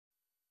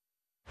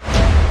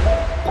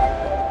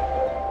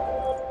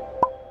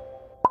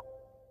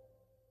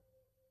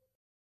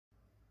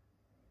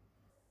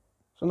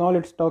So now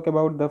let's talk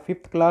about the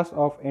fifth class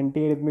of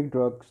anti-arrhythmic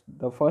drugs.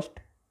 The first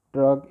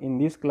drug in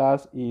this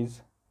class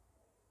is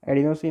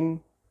adenosine.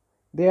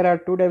 There are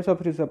two types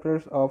of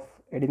receptors of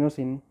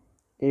adenosine,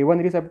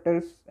 A1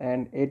 receptors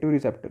and A2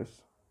 receptors.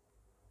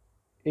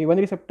 A1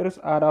 receptors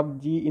are of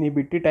G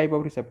inhibitory type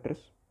of receptors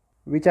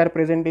which are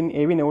present in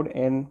AV node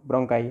and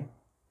bronchi,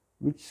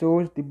 which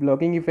shows the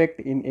blocking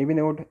effect in AV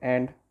node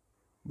and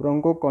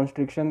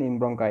bronchoconstriction in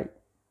bronchi.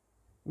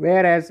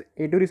 Whereas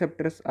A2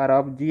 receptors are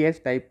of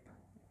GH type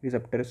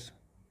receptors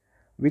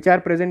which are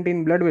present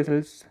in blood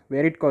vessels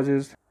where it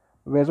causes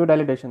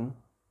vasodilation.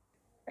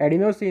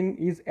 Adenosine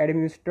is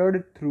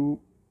administered through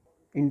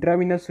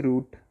intravenous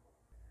route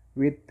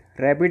with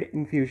rapid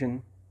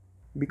infusion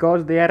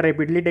because they are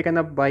rapidly taken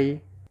up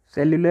by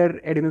cellular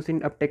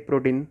adenosine uptake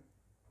protein,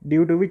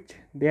 due to which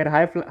their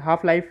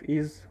half-life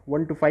is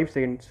 1 to 5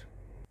 seconds.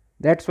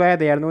 That's why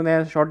they are known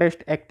as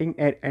shortest acting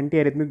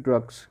anti-arrhythmic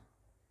drugs,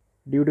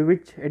 due to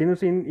which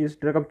adenosine is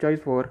drug of choice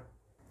for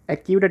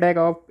acute attack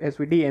of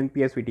SVT and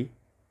PSVT.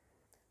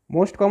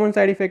 Most common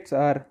side effects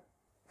are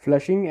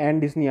flushing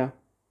and dyspnea.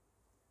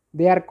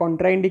 They are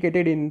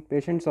contraindicated in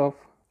patients of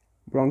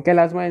bronchial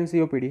asthma and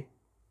COPD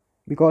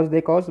because they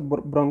cause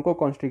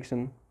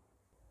bronchoconstriction.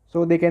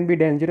 So they can be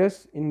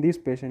dangerous in these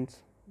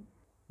patients.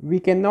 We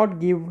cannot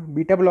give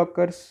beta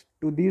blockers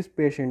to these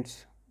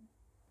patients.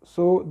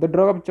 So the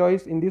drug of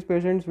choice in these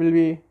patients will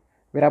be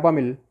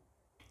verapamil.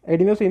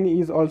 Adenosine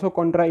is also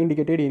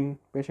contraindicated in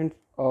patients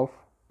of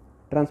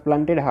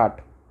transplanted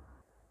heart.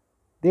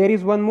 There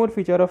is one more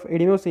feature of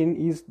adenosine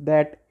is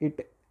that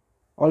it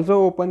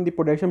also opens the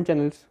potassium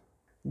channels,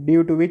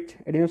 due to which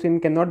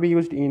adenosine cannot be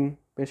used in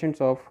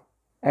patients of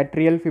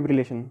atrial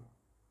fibrillation.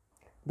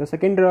 The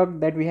second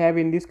drug that we have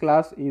in this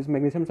class is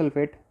magnesium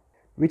sulfate,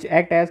 which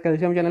act as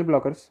calcium channel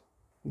blockers,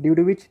 due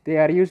to which they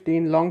are used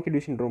in long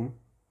QT syndrome.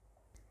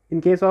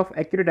 In case of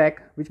acute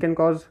attack which can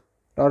cause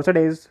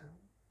torsades,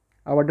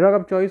 our drug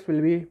of choice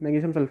will be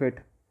magnesium sulfate.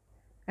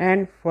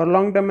 And for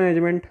long term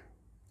management,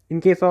 in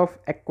case of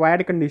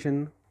acquired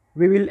condition,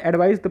 we will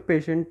advise the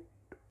patient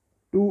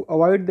to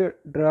avoid the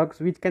drugs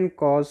which can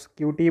cause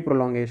QT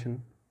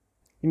prolongation.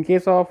 In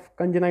case of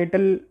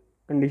congenital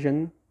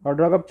condition, our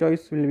drug of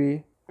choice will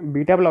be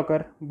beta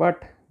blocker,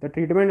 but the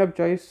treatment of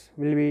choice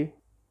will be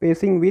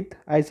pacing with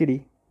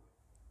ICD.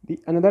 The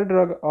another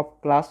drug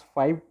of class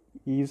 5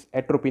 is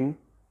atropine,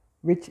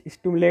 which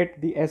stimulate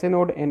the SA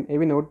node and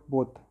AV node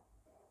both.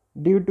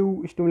 Due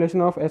to stimulation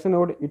of SA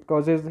node, it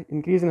causes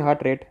increase in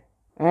heart rate,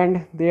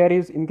 and there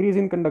is increase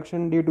in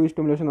conduction due to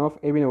stimulation of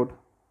AV node.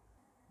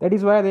 That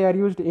is why they are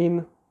used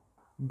in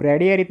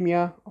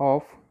bradyarrhythmia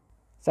of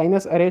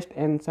sinus arrest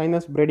and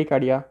sinus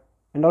bradycardia,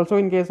 and also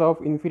in case of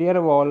inferior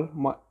wall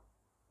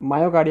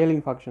myocardial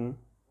infarction.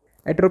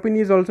 Atropine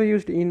is also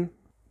used in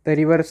the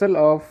reversal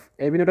of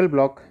AV nodal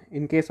block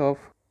in case of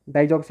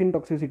digoxin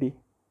toxicity.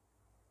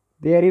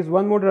 There is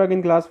one more drug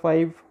in class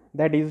 5,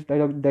 that is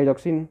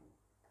digoxin,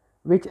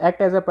 which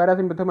act as a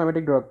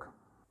parasympathomimetic drug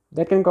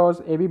that can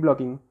cause AV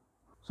blocking.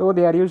 So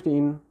they are used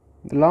in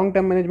the long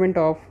term management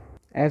of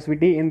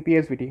SVT and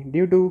PSVT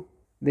due to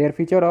their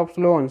feature of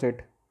slow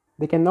onset.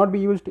 They cannot be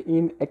used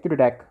in acute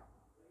attack.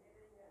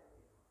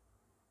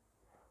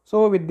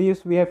 So with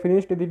this we have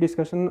finished the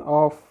discussion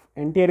of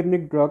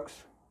anti-arrhythmic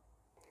drugs.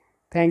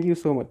 Thank you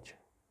so much.